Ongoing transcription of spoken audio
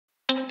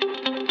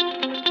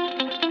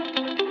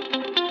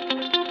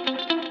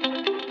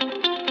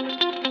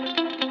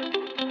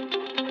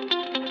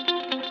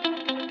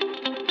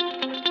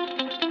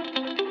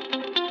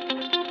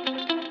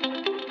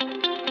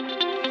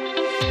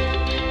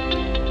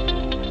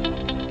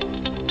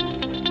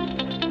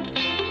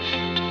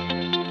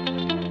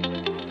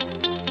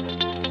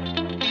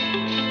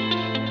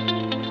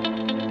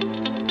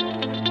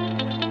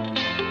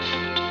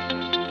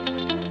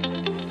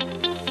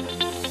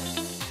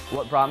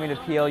brought me to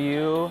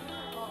PLU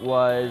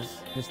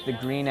was just the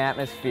green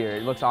atmosphere.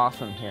 It looks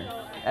awesome here.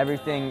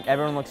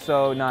 Everyone looks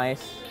so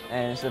nice,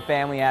 and it's a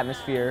family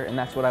atmosphere, and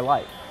that's what I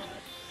like.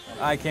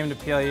 I came to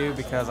PLU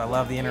because I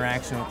love the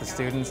interaction with the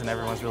students, and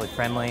everyone's really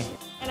friendly.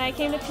 And I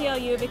came to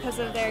PLU because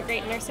of their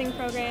great nursing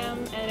program,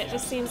 and it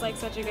just seems like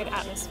such a good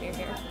atmosphere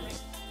here.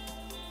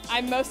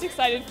 I'm most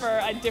excited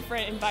for a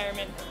different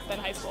environment than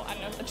high school. I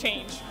don't know, a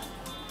change.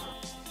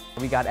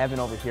 We got Evan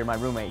over here, my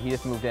roommate. He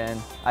just moved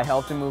in. I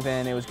helped him move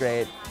in. It was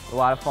great. A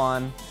lot of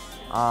fun.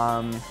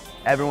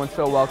 Everyone's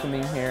so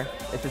welcoming here.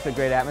 It's just a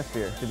great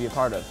atmosphere to be a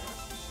part of.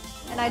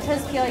 And I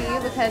chose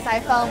PLU because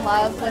I fell in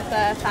love with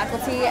the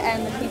faculty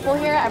and the people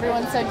here.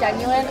 Everyone's so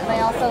genuine, and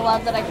I also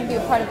love that I can be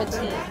a part of a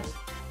team.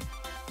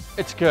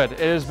 It's good. It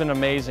has been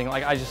amazing.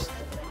 Like, I just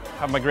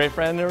have my great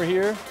friend over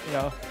here, you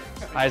know,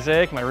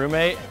 Isaac, my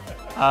roommate.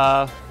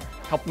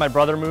 Helped my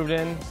brother moved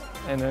in,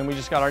 and then we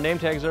just got our name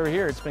tags over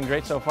here. It's been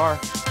great so far.